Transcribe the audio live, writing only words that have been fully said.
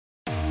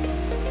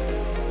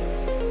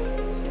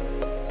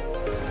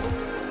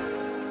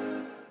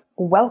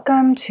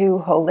Welcome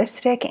to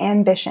Holistic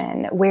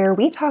Ambition, where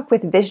we talk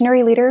with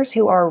visionary leaders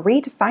who are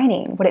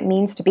redefining what it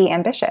means to be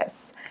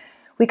ambitious.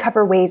 We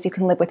cover ways you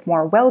can live with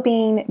more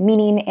well-being,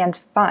 meaning, and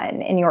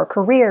fun in your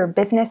career,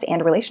 business,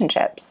 and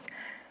relationships.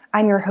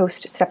 I'm your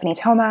host, Stephanie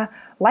Thoma,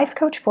 life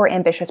coach for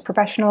ambitious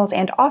professionals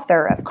and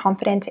author of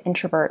Confident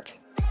Introvert.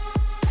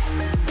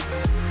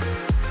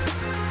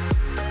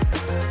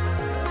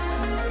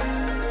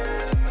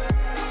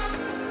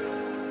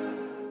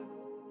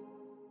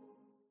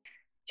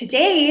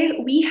 Today,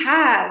 we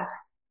have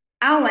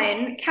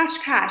Alan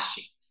Kashkash,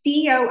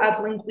 CEO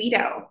of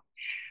Linguido.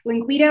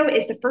 Linguido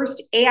is the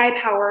first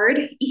AI-powered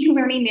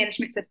e-learning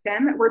management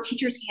system where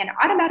teachers can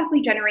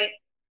automatically generate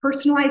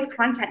personalized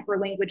content for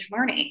language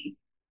learning.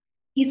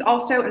 He's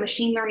also a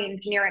machine learning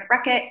engineer at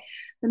Reckitt,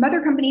 the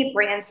mother company of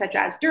brands such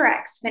as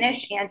Durex,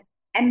 Finish,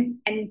 and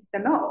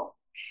Mo.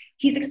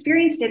 He's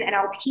experienced in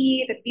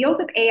NLP, the field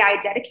of AI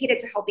dedicated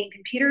to helping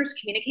computers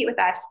communicate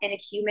with us in a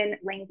human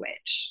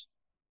language.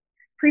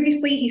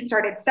 Previously, he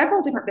started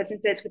several different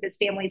businesses with his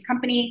family's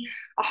company,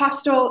 a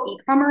hostel,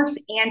 e-commerce,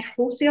 and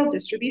wholesale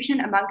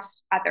distribution,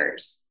 amongst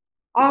others.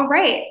 All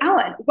right,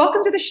 Alan,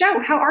 welcome to the show.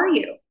 How are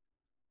you?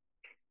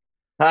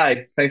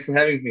 Hi, thanks for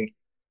having me.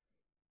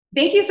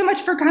 Thank you so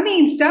much for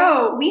coming.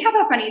 So we have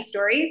a funny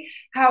story,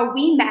 how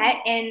we met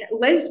in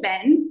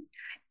Lisbon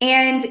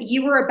and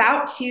you were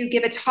about to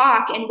give a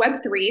talk in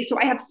Web3. So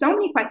I have so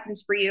many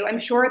questions for you. I'm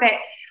sure that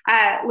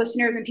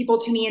listeners and people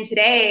tuning in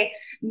today,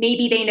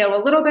 maybe they know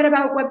a little bit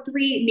about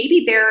Web3,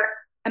 maybe they're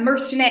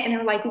immersed in it and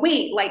they're like,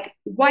 wait, like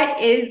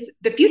what is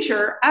the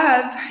future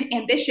of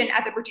ambition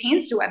as it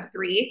pertains to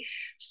Web3?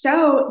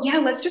 So yeah,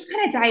 let's just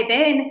kind of dive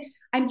in.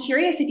 I'm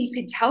curious if you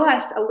could tell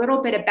us a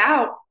little bit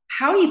about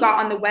how you got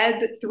on the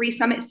Web3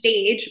 Summit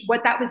stage,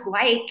 what that was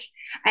like,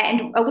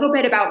 and a little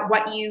bit about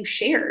what you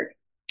shared.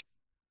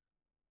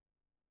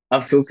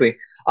 Absolutely.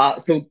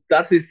 So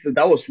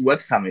that was Web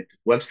Summit.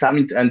 Web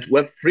Summit and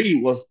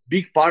Web3 was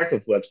big part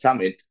of Web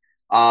Summit.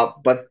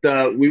 But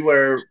we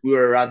were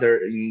rather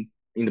in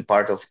the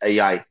part of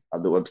AI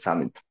at the Web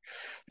Summit.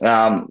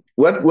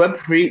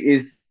 Web3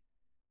 is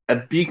a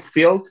big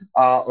field.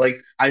 Like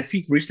I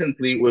think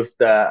recently with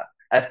the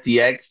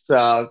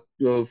FTX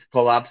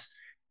collapse,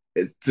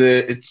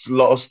 it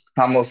lost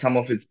some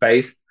of its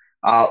pace.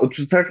 It will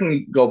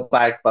certainly go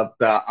back, but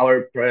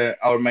our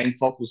main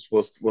focus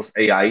was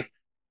AI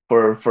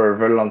for a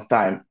very long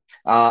time.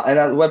 And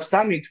at Web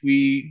Summit,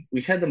 we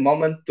had a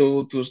moment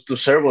to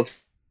share what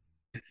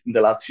in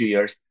the last few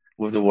years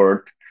with the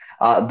world.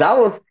 That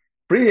was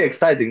pretty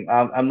exciting.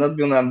 I'm not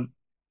gonna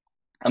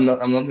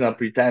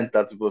pretend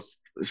that it was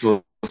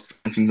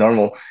something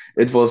normal.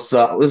 It was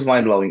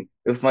mind blowing.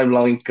 It was mind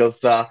blowing because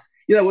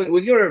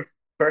when you're a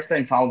first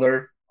time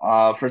founder,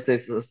 first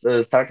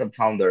time startup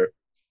founder,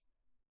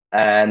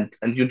 and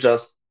you're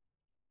just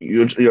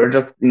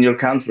in your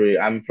country.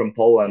 I'm from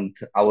Poland.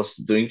 I was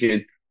doing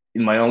it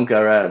in my own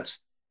garage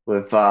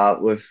with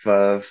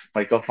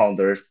my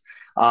co-founders.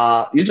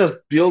 You just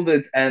build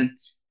it, and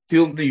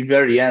till the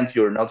very end,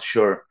 you're not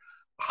sure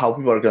how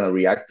people are gonna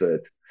react to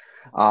it.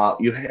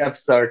 You have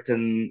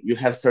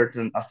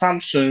certain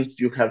assumptions,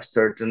 you have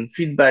certain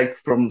feedback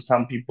from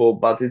some people,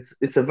 but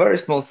it's a very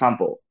small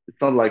sample.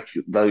 It's not like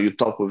that you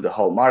talk with the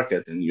whole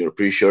market and you're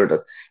pretty sure that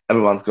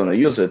everyone's gonna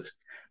use it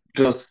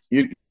because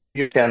you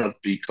cannot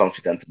be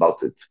confident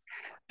about it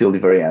till the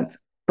very end.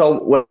 So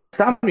what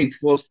Summit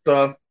was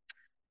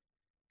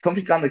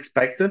something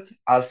unexpected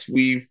as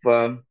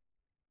I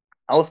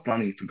was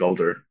planning to go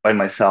there by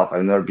myself.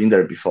 I've never been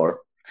there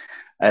before,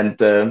 and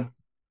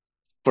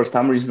for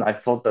some reason I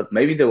thought that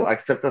maybe they will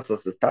accept us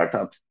as a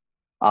startup.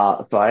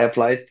 So I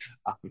applied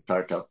as a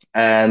startup,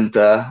 and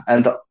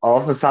all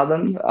of a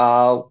sudden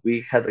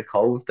we had a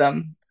call with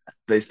them.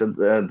 They said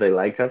they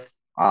like us.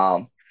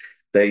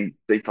 They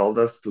told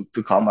us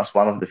to come as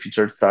one of the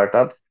featured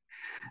startups,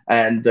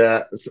 and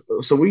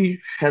so we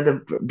had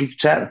a big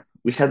chance.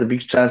 We had a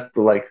big chance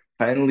to like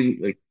finally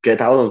like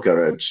get out of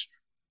garage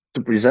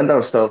to present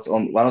ourselves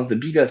on one of the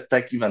biggest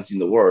tech events in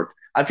the world.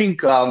 I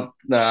think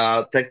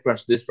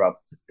TechCrunch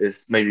Disrupt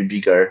is maybe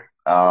bigger.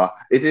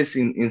 It is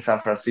in San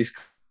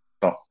Francisco.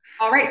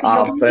 All right,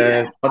 so you'll be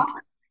there. But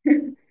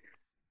Awesome.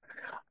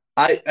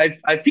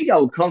 I think I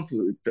will come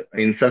to it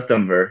in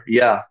September.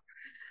 Yeah.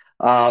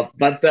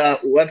 But the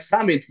Web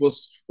Summit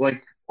was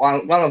like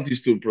one of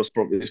these two is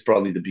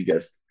probably the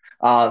biggest.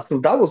 So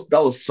that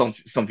was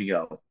something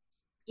else.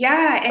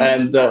 Yeah,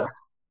 and And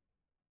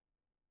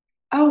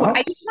oh, huh?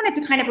 I just wanted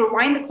to kind of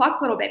rewind the clock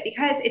a little bit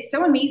because it's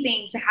so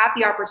amazing to have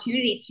the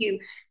opportunity to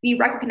be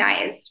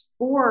recognized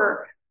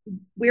for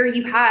where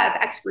you have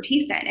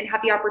expertise in and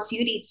have the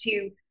opportunity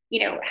to,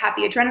 have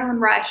the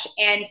adrenaline rush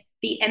and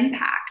the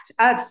impact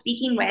of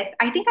speaking with.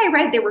 I think I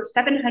read there were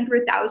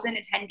 700,000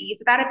 attendees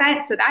of that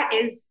event. So that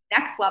is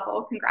next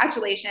level.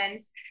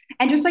 Congratulations.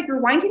 And just like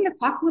rewinding the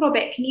clock a little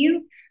bit, can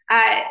you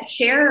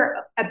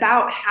share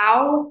about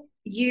how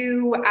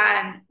you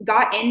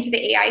got into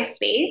the AI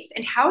space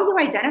and how you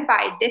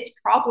identified this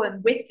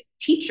problem with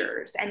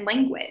teachers and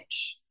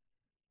language?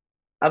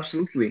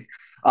 Absolutely.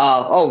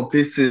 Oh,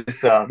 this is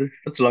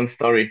such a long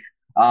story.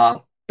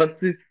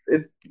 But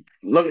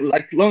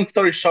like long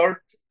story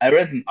short, I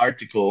read an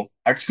article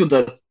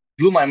that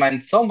blew my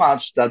mind so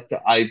much that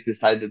I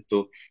decided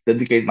to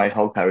dedicate my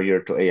whole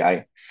career to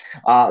AI.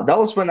 That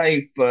was when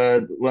I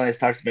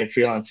started my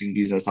freelancing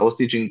business. I was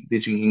teaching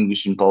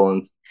English in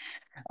Poland,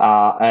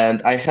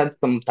 and I had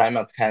some time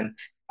at hand.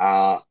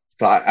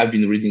 I've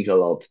been reading a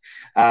lot,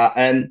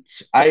 and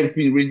I've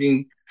been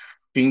reading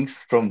things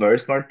from very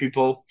smart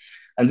people.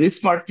 And these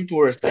smart people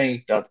were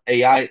saying that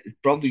AI is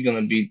probably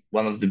going to be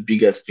one of the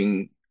biggest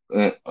thing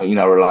in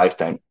our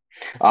lifetime.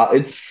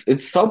 It's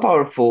so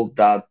powerful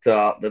that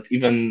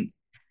even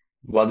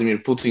Vladimir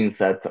Putin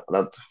said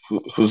that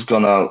who's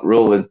gonna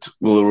rule it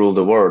will rule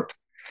the world.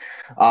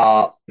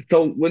 Uh,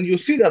 so when you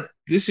see that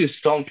this is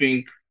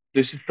something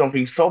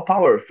so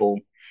powerful,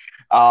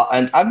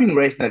 and I've been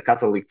raised in a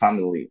Catholic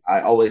family.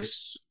 I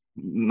always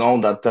know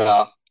that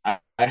I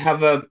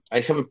have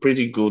a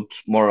pretty good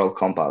moral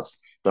compass.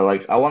 That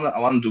like I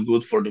wanna do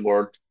good for the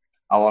world.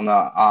 I wanna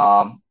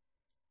um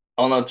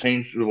I wanna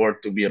change the world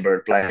to be a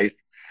better place.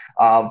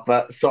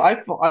 But so I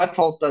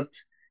thought that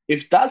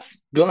if that's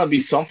gonna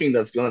be something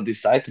that's gonna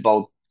decide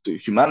about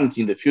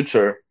humanity in the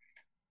future,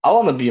 I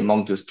wanna be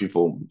among these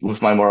people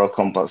with my moral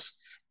compass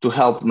to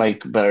help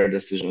make better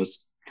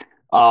decisions.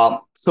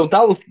 So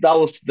that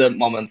was the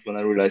moment when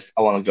I realized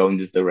I want to go in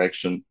this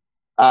direction.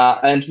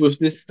 And with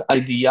this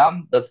idea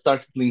that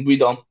started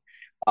Linguido,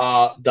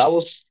 that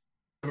was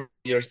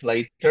years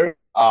later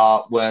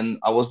when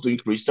I was doing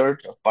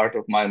research as part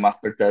of my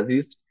master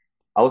thesis.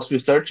 I was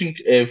researching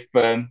if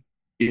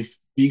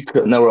big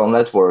neural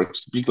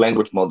networks, big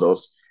language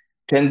models,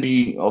 can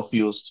be of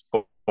use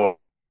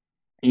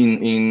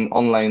in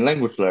online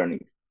language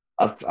learning.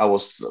 As I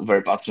was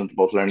very passionate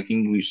about learning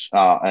English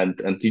and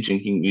teaching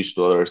English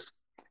to others.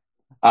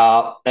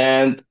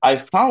 And I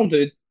found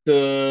it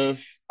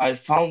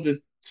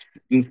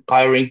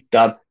inspiring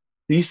that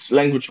these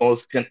language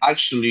models can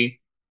actually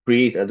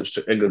create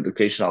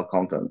educational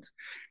content.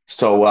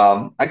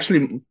 So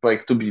actually,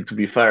 like to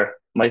be fair,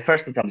 my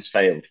first attempt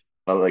failed,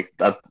 but like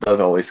that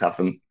always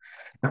happens.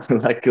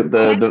 Like Good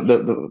the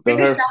to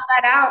first. shout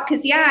that out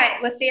because yeah,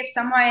 let's say if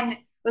someone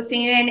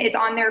listening in is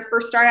on their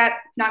first startup,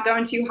 it's not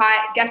going too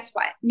hot. Guess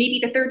what? Maybe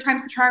the third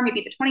time's the charm. Maybe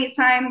the 20th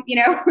time.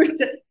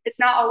 It's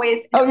not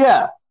always an Oh over.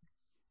 yeah,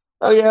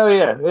 oh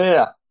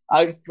yeah.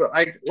 I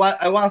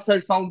once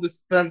I found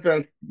this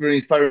sentence very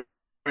inspiring.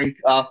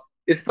 Uh,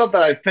 it's not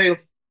that I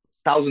failed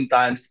 1,000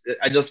 times.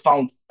 I just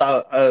found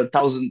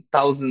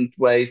thousand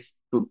ways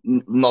to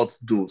not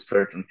do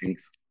certain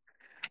things.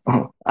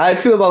 I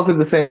feel about it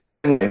the same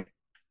way.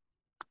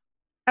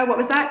 Oh, what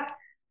was that?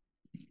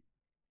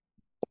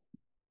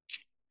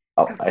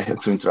 Oh, I had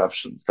some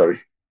interruption. Sorry.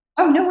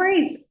 Oh, no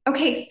worries.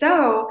 Okay,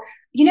 so,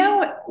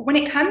 when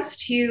it comes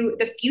to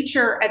the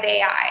future of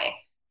AI,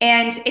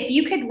 and if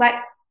you could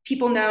let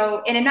people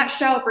know in a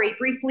nutshell, very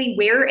briefly,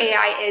 where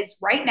AI is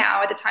right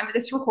now at the time of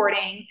this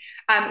recording,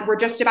 we're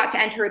just about to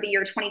enter the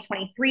year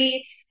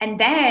 2023, and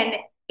then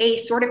a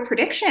sort of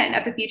prediction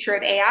of the future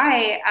of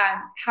AI.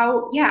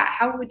 How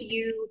would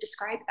you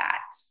describe that?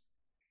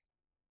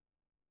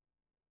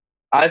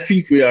 I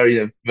think we are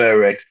in a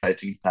very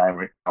exciting time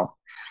right now.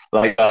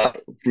 Like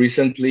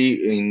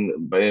recently,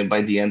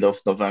 by the end of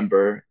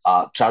November,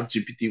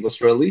 ChatGPT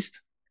was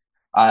released.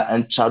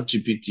 And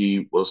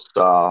ChatGPT was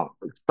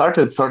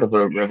started sort of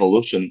a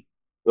revolution.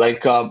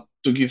 Like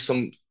to give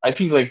some, I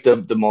think like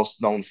the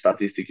most known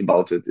statistic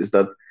about it is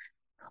that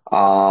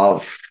uh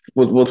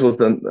what was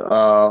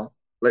the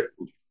like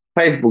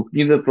Facebook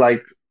needed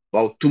like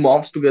about 2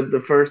 months to get the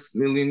first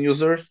million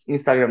users.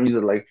 Instagram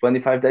needed like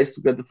 25 days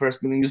to get the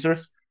first million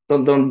users.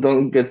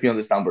 Don't get me on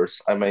these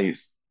numbers. I may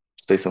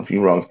say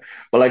something wrong,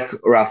 but like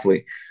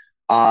roughly.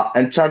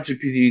 And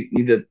ChatGPT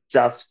needed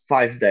just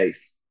 5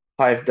 days,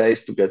 5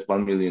 days to get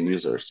 1 million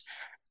users.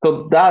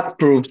 So that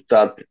proves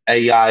that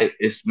AI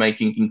is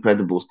making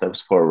incredible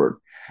steps forward.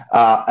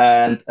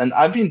 And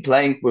I've been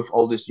playing with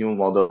all these new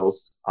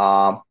models,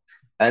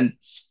 and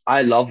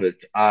I love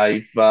it.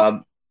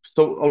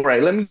 So all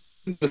right, let me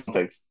give you some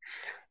context.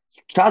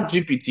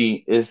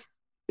 ChatGPT is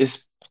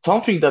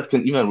something that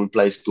can even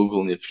replace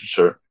Google in the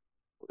future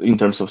in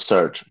terms of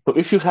search. So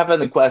if you have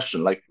any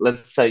question, like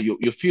let's say you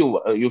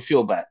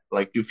feel bad,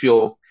 like you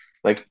feel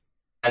like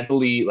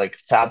mentally like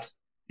sad,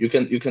 you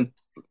can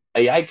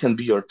AI can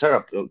be your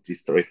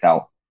therapist right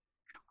now.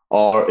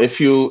 Or if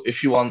you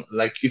want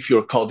like if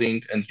you're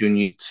coding and you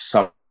need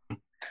some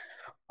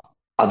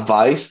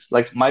advice,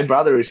 like my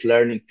brother is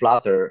learning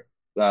Flutter.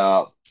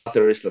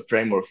 Flutter is a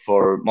framework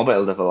for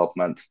mobile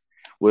development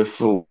with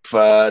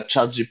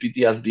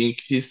ChatGPT as being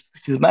his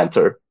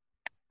mentor.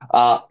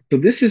 So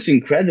this is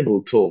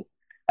incredible tool,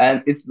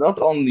 and it's not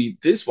only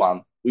this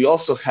one. We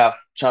also have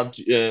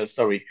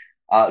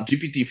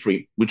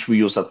GPT-3, which we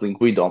use at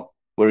Linguido,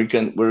 where you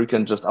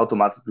can just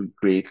automatically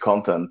create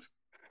content.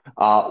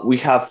 We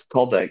have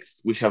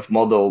Codex, we have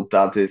model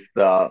that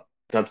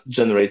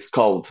generates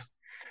code.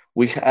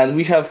 We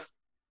have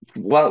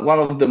one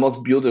of the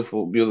most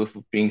beautiful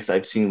things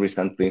I've seen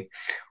recently.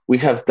 We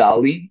have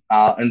DALI,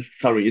 and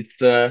sorry,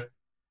 it's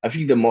I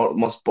think the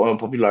most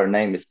popular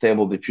name is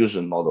Stable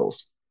Diffusion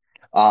models.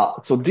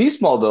 So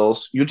these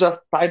models, you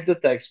just type the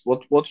text,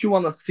 what you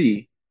want to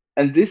see,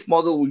 and this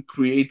model will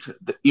create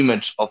the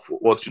image of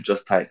what you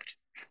just typed.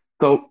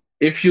 So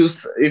if you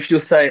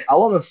say I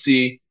want to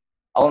see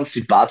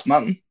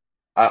Batman,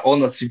 I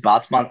want to see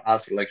Batman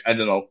as like I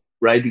don't know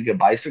riding a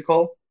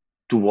bicycle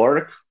to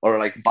work or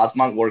like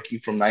Batman working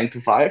from 9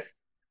 to 5,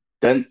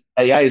 then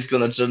AI is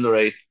gonna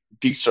generate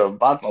picture of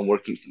Batman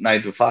working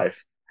 9 to 5.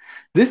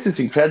 This is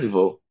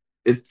incredible.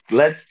 It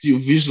lets you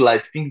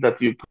visualize things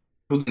that you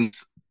couldn't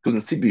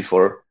see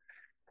before.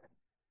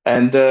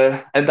 And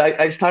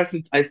I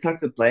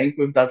started playing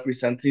with that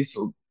recently.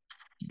 So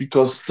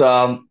because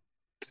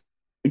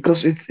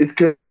it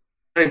can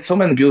create so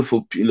many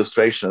beautiful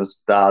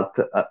illustrations that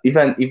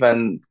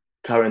even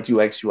current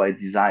UX UI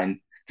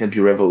design can be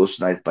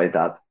revolutionized by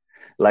that.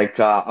 Like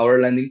our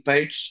landing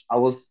page,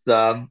 I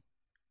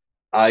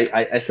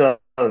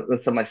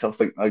set myself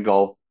like a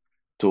goal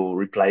to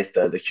replace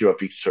the hero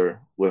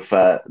picture with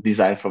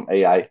design from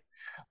AI.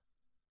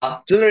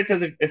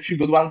 Generated a few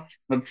good ones,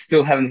 but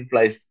still haven't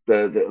replaced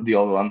the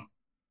old one.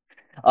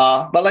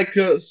 But like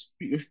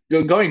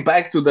going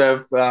back to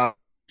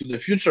the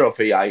future of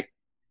AI,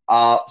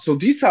 so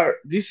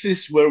this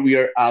is where we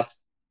are at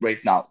right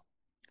now.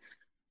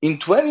 In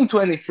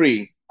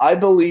 2023, I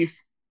believe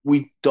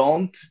we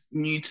don't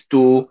need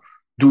to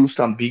do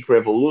some big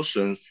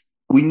revolutions.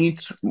 We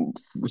need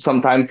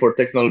some time for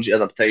technology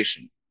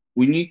adaptation.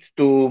 We need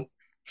to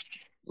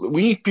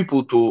we need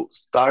people to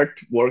start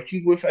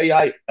working with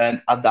AI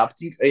and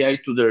adapting AI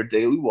to their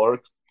daily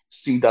work,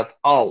 seeing that,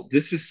 oh,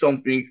 this is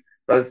something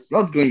that's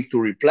not going to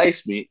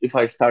replace me if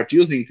I start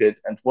using it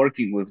and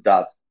working with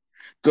that.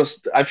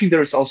 Because I think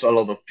there is also a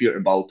lot of fear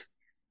about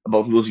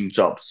losing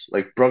jobs.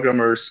 Like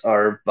programmers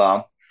are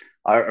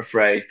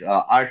afraid,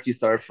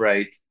 artists are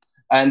afraid,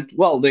 and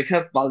well, they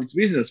have valid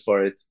reasons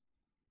for it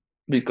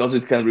because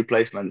it can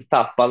replace many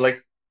stuff. But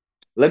like,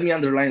 let me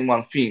underline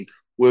one thing: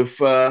 with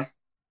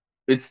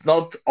it's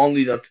not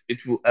only that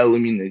it will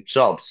eliminate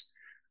jobs,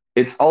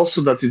 it's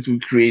also that it will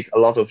create a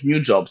lot of new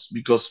jobs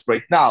because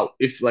right now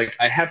if like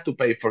I have to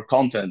pay for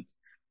content,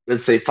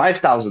 let's say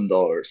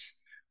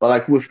 $5,000, but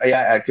like with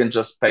AI I can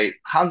just pay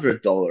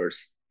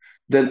 $100,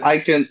 then I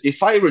can,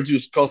 if I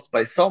reduce cost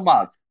by so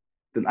much,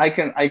 then I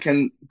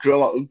can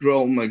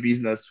grow my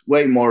business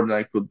way more than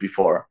I could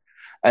before,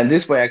 and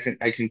this way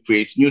I can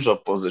create new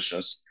job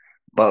positions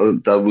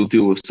but that will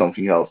deal with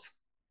something else.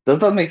 Does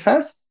that make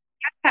sense?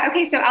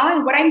 Okay, so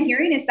Alan, what I'm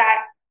hearing is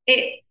that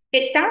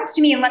it sounds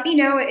to me, and let me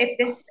know if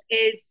this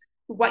is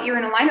what you're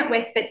in alignment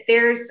with, but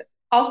there's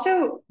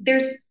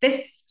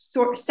this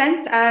sort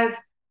sense of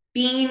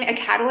being a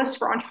catalyst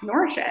for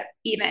entrepreneurship,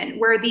 even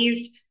where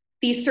these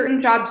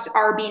certain jobs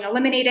are being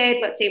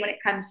eliminated. Let's say when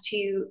it comes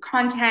to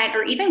content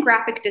or even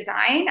graphic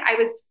design. I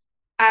was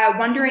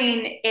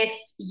wondering if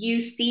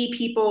you see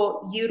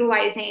people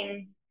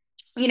utilizing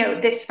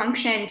this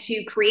function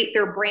to create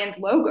their brand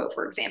logo,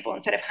 for example,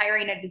 instead of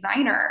hiring a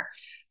designer.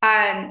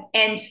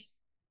 And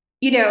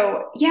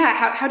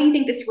yeah, how do you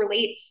think this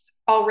relates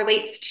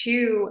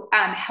to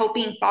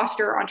helping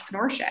foster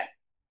entrepreneurship?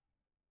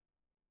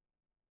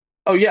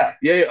 Oh yeah,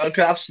 I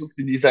can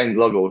absolutely design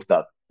logo with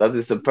that. That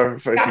is a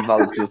perfectly Yeah,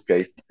 valid use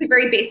case.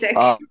 very basic.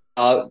 Uh,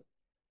 uh,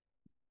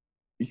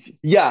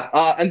 yeah,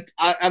 and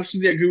I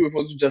absolutely agree with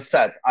what you just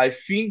said. I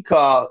think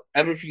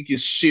everything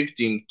is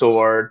shifting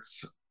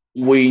towards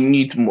we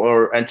need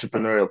more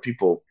entrepreneurial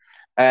people,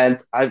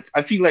 and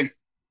I feel like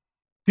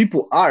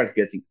people are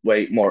getting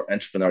way more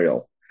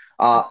entrepreneurial.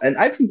 And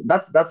I think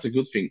that's a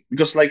good thing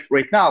because like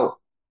right now,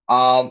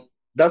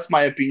 that's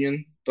my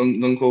opinion.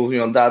 Don't quote me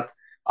on that.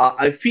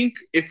 I think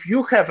if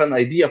you have an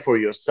idea for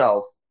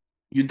yourself,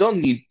 you don't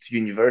need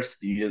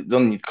university, you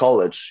don't need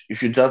college.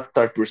 If you just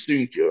start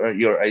pursuing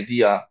your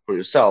idea for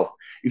yourself,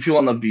 if you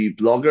want to be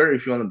blogger,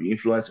 if you want to be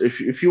influencer,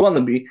 if you want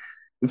to be,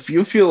 if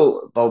you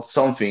feel about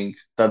something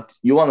that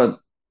you want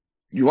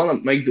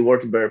to make the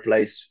world a better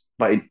place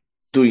by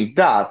doing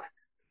that.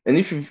 And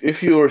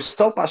if you're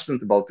so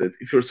passionate about it,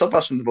 if you're so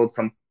passionate about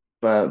some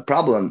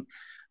problem,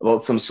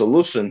 about some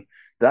solution,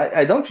 that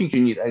I don't think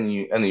you need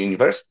any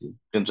university. You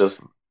can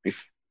just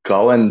if,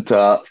 go and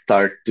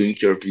start doing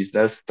your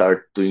business,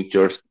 start doing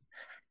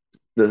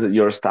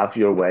your stuff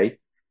your way,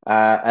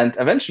 and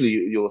eventually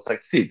you will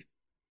succeed.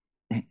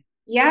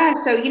 Yeah,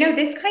 so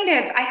this kind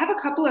of, I have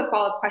a couple of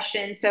follow-up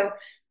questions. So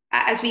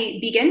as we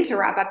begin to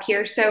wrap up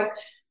here, so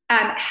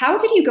how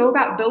did you go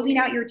about building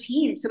out your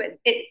team? So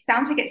it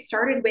sounds like it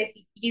started with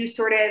you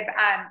sort of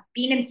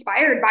being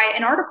inspired by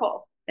an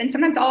article. And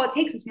sometimes all it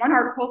takes is one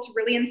article to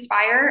really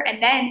inspire,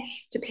 and then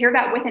to pair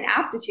that with an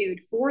aptitude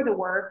for the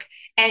work.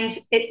 And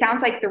it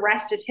sounds like the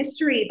rest is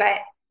history. But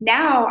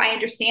now I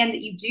understand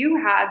that you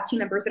do have team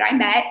members that I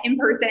met in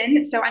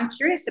person. So I'm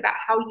curious about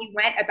how you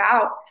went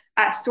about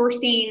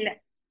sourcing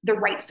the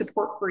right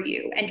support for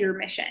you and your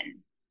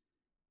mission.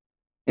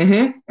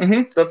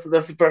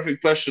 That's a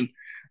perfect question.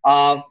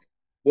 Uh,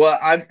 well,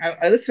 I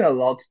listen a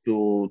lot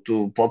to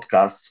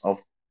podcasts of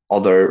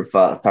other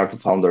startup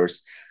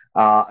founders,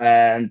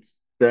 and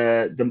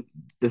the the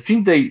the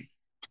thing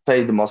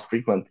say the most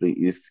frequently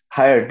is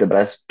hire the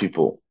best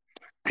people,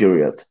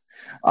 period.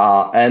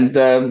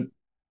 And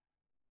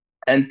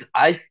and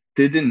I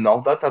didn't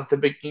know that at the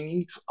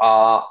beginning.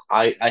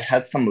 I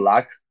had some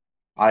luck.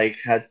 I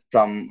had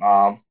some.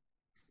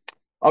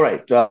 All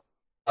right.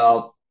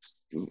 Uh,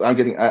 I'm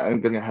getting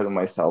ahead of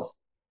myself.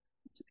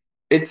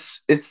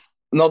 It's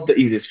not the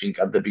easiest thing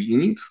at the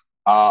beginning,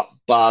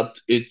 but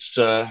it's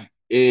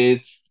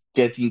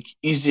getting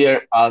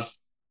easier as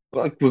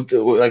like with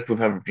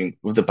everything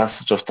with the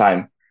passage of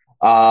time.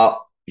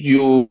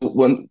 You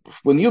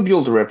when you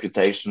build a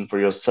reputation for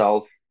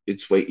yourself,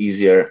 it's way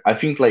easier. I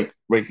think like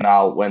right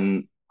now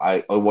when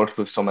I work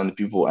with so many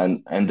people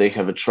and they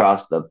have a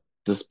trust that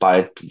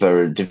despite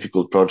very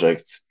difficult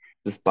projects,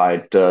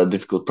 despite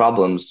difficult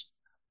problems,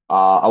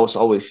 I was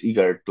always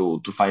eager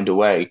to find a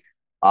way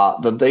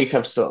that they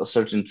have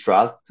certain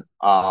trust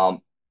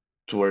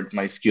toward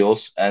my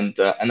skills, and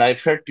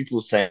I've heard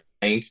people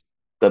saying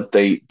that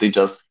they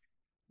just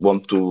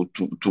want to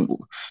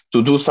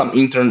do some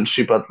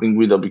internship at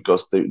Linguido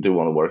because they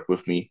want to work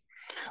with me.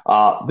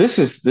 This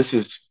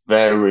is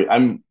very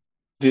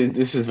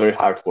this is very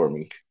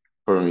heartwarming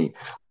for me,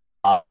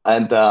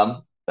 and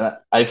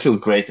I feel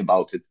great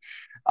about it.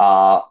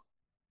 Uh,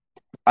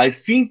 I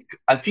think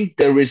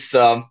there is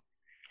a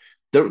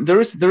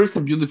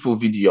beautiful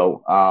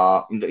video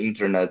in the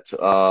internet.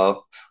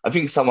 I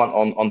think someone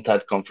on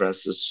TED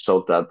conferences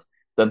showed that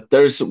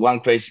there's one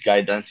crazy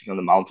guy dancing on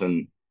the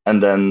mountain,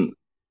 and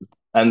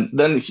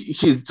then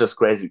he's just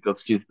crazy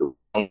because he's the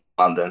only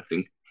one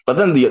dancing. But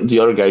then the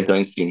other guy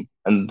joins him,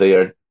 and they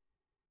are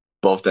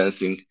both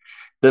dancing.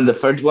 Then the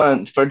third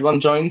one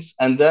joins,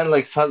 and then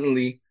like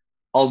suddenly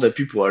all the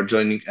people are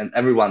joining, and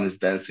everyone is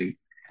dancing.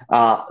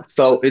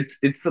 So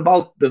it's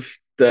about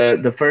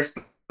the first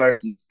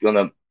person is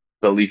gonna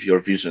believe your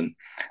vision,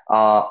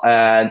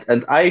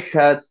 and I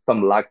had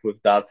some luck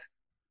with that.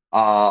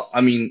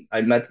 I mean,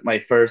 I met my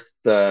first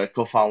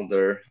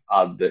co-founder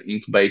at the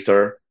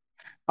incubator,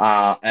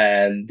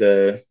 and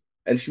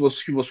he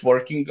was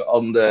working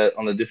on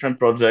a different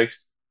project.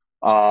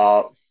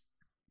 Uh,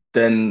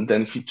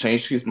 then he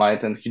changed his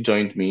mind and he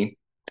joined me.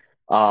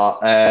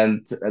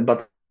 And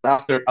but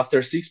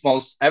after 6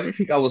 months,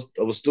 everything I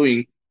was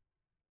doing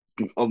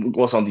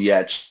was on the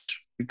edge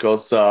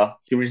because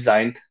he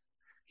resigned.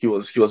 He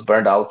was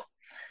burned out.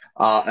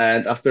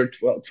 And after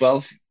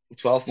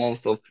 12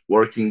 months of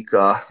working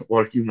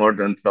working more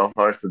than 12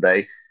 hours a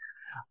day,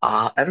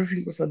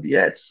 everything was at the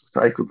edge.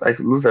 So I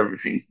could lose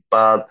everything.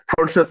 But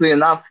fortunately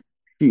enough,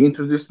 he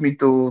introduced me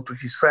to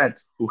his friend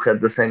who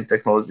had the same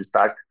technology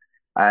stack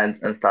and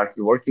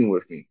started working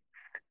with me.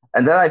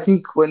 And then I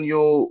think when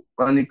you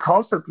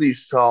constantly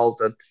show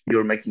that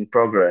you're making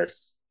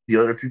progress, the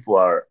other people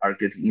are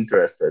getting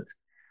interested.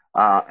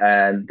 Uh,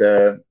 and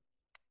uh,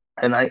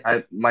 and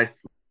I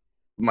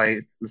my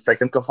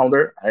second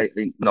co-founder, I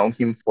known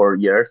him for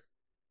years,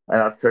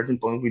 and at a certain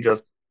point we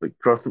just like,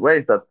 crossed the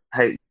way that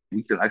hey,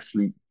 we can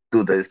actually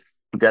do this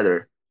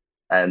together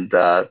and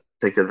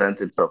take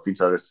advantage of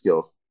each other's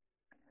skills.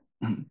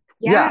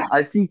 Yeah. Yeah,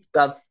 I think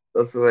that's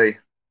the way.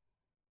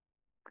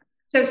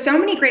 So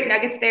many great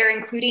nuggets there,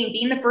 including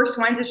being the first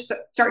one to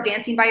start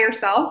dancing by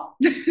yourself.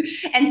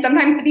 And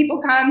sometimes the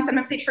people come,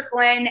 sometimes they trickle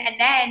in, and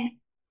then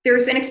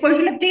there's an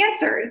explosion of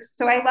dancers.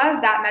 So I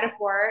love that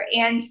metaphor.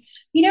 And,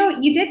 you know,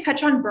 you did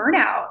touch on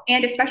burnout,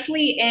 and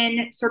especially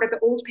in sort of the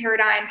old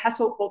paradigm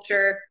hustle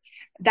culture,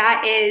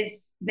 that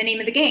is the name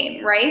of the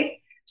game, right?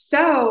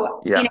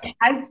 So, you Yeah. know,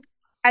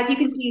 as you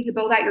continue to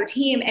build out your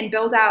team and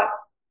build out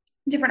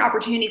different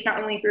opportunities,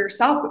 not only for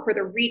yourself, but for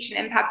the reach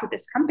and impact of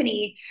this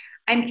company,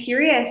 I'm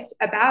curious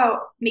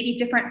about maybe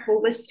different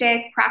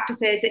holistic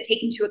practices that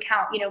take into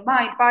account, you know,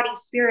 mind, body,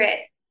 spirit,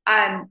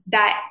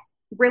 that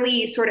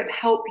really sort of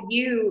help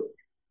you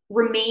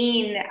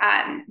remain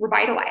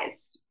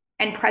revitalized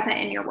and present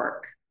in your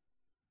work.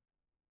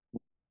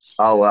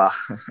 Oh,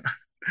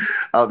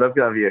 oh, that's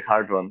gonna be a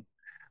hard one.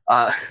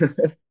 Uh,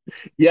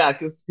 yeah,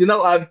 because you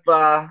know I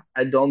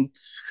don't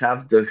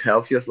have the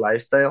healthiest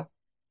lifestyle.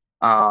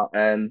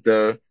 And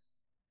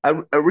I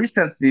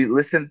recently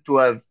listened to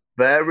a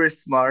very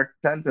smart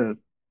sentence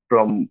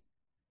from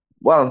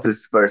one of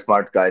these very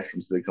smart guys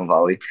from Silicon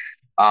Valley.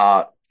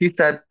 He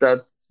said that,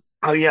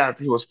 oh yeah,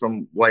 he was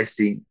from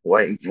YC,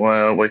 Y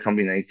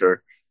Combinator.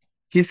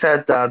 He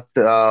said that,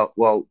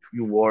 well,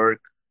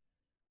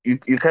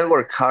 you can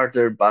work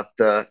harder, but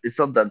it's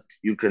not that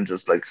you can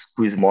just like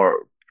squeeze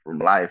more from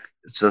life.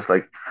 It's just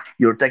like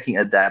you're taking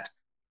a debt.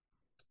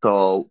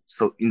 So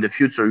in the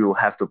future, you'll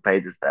have to pay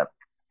this debt.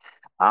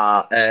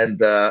 And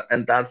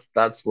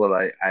that's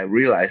what I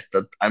realized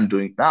that I'm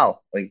doing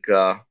now. Like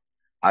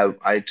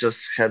I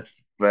just had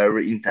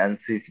very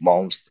intensive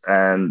months,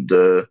 and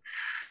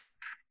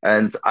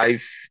I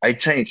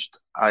changed.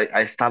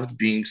 I stopped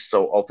being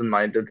so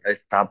open-minded. I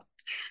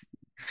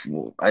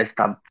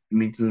stopped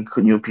meeting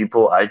new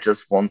people. I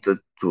just wanted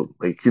to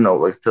like you know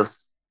like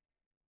just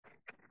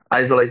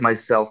isolate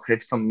myself,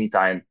 have some me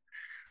time,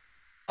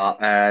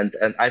 and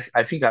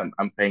I think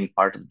I'm paying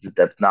part of this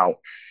debt now.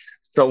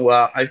 So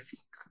I think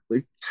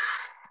like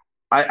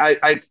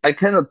I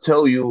cannot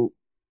tell you.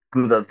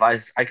 good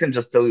advice. I can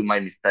just tell you my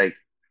mistake,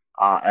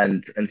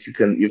 and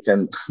you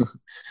can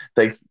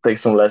take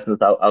some lessons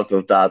out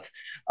of that.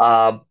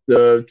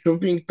 The truth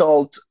being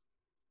told,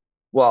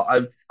 well,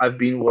 I've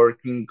been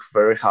working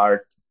very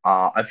hard.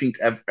 I think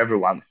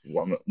everyone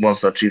who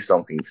wants to achieve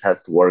something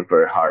has to work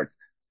very hard.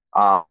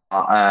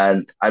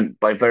 And I'm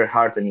by very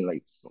hard, I mean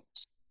like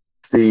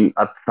see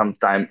at some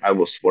time I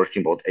was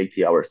working about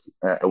 80 hours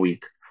a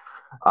week.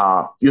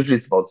 Usually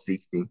it's about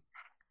 60.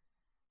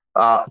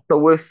 So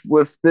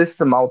with this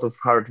amount of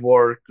hard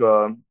work,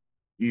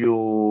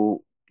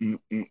 you you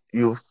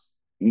you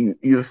you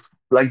you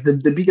like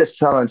the biggest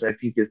challenge I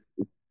think is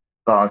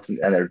balancing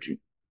energy.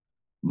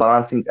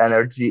 Balancing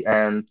energy,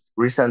 and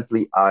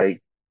recently I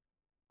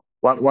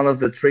one of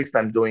the tricks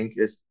I'm doing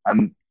is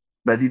I'm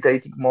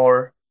meditating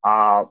more.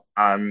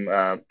 I'm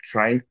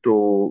trying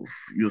to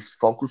use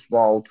focus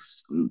mode,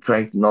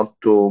 trying not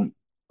to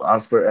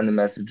answer any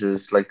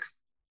messages, like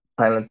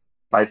silent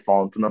my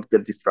phone to not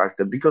get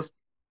distracted. Because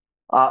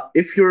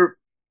if you're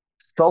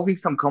solving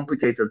some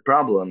complicated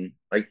problem,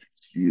 like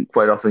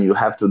quite often you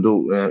have to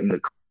do in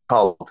the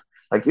code,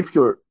 like if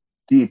you're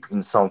deep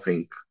in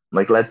something,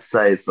 like let's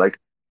say it's like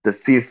the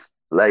fifth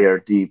layer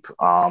deep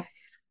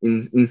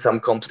in some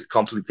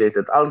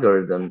complicated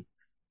algorithm,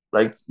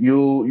 like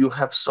you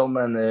have so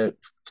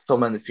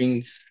many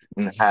things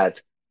in head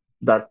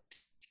that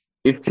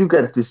if you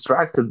get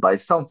distracted by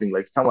something,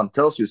 like someone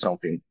tells you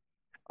something,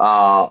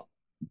 uh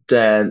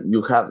then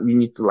you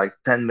need to like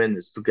 10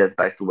 minutes to get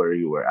back to where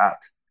you were at.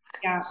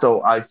 Yeah.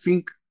 So I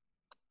think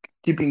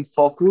keeping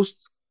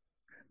focused,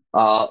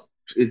 uh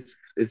it's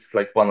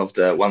like one of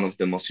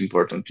the most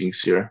important things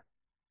here.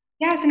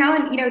 Yes, and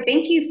Alan,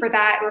 thank you for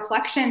that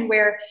reflection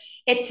where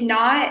it's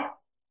not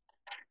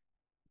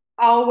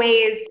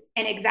always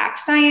an exact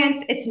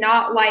science. It's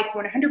not like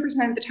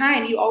 100% of the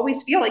time you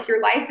always feel like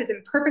your life is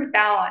in perfect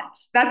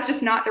balance. That's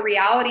just not the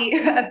reality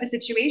of the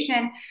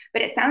situation.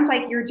 But it sounds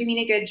like you're doing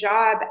a good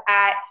job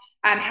at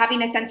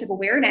having a sense of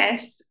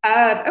awareness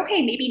of,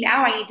 okay, maybe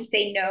now I need to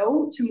say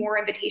no to more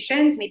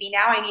invitations. Maybe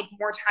now I need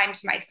more time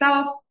to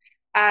myself.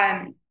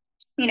 Um,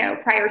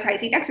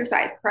 prioritizing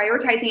exercise,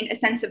 prioritizing a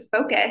sense of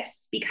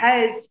focus,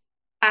 because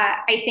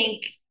I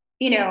think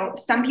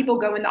some people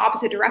go in the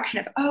opposite direction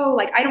of, oh,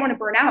 like I don't want to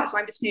burn out, so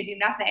I'm just going to do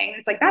nothing. And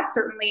it's like that's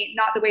certainly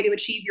not the way to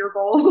achieve your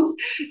goals.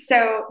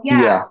 So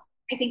yeah, Yeah.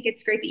 I think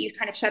it's great that you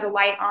kind of shed a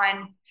light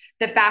on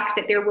the fact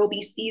that there will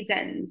be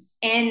seasons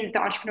in the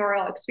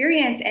entrepreneurial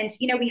experience, and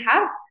we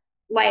have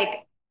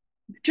like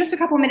just a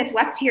couple of minutes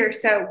left here.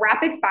 So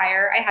rapid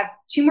fire, I have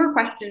two more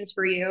questions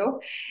for you,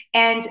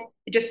 and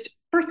just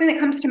first thing that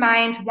comes to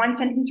mind, one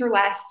sentence or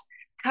less.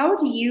 How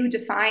do you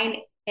define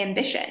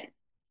ambition?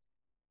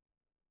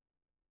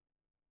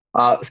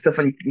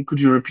 Stephanie, could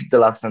you repeat the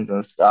last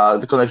sentence?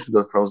 The connection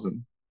got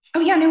frozen. Oh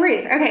yeah, no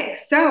worries. Okay,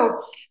 so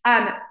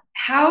um,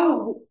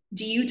 how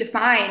do you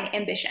define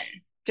ambition?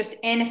 Just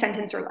in a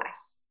sentence or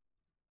less.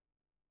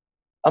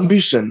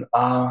 Ambition.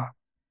 I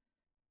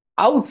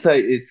would say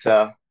it's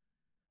a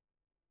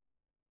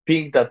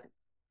thing that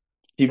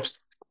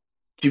keeps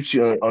keeps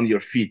you on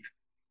your feet.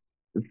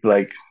 It's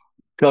like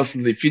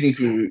constantly feeding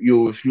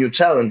you with new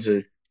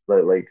challenges.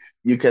 Like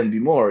you can be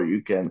more,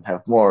 you can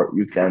have more,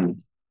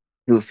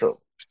 do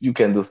so, you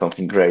can do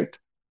something great. So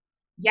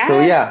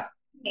Yes. yeah,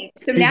 Okay,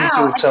 so now feeding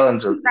you with I think this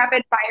challenges. is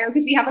rapid fire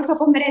because we have a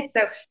couple minutes.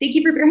 So thank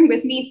you for bearing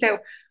with me. So,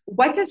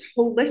 what does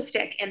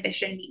holistic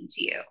ambition mean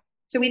to you?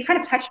 So we've kind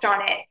of touched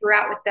on it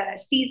throughout with the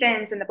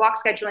seasons and the block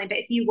scheduling. But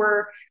if you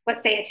were,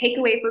 let's say, a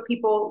takeaway for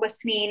people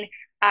listening,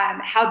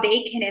 how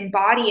they can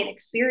embody and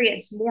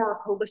experience more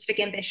holistic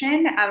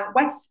ambition,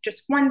 what's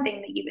just one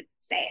thing that you would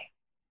say?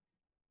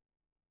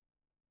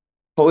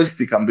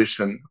 Holistic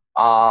ambition.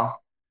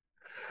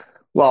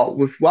 Well,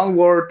 with one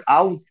word,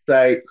 I would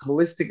say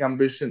holistic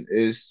ambition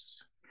is.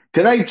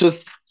 Can I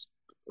just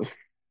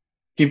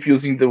keep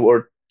using the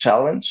word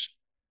challenge?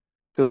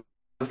 Because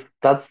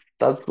that's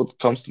what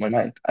comes to my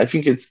mind. I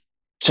think it's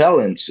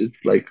challenge. It's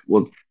like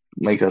what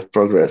makes us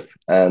progress,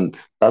 and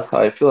that's how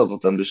I feel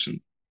about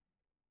ambition.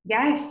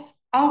 Yes.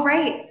 All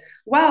right.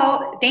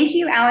 Well, thank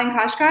you, Alan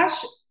Kashkash,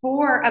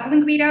 for of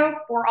Linguido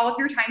for all of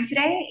your time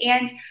today.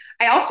 And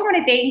I also want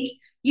to thank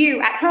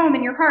you at home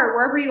in your car,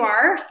 wherever you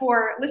are,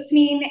 for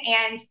listening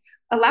and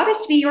allow this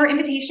to be your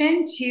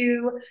invitation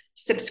to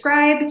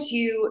subscribe,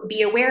 to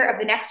be aware of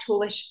the next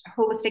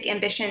Holistic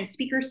Ambition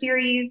speaker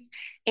series.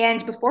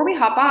 And before we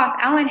hop off,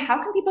 Alan,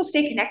 how can people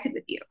stay connected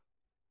with you?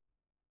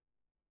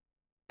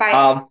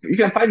 By You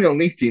can find me on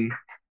LinkedIn,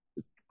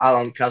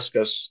 Alan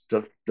Kashkash,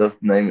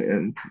 just name,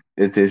 and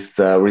it is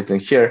written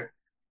here,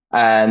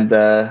 and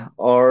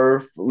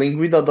or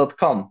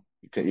linguido.com.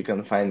 You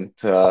can find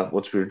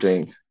what we're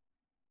doing.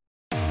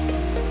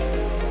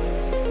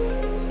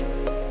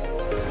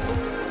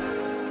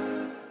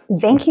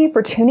 Thank you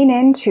for tuning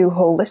in to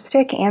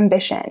Holistic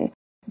Ambition.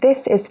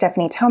 This is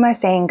Stephanie Toma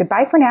saying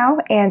goodbye for now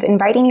and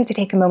inviting you to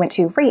take a moment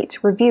to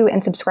rate, review,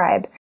 and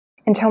subscribe.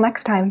 Until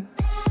next time.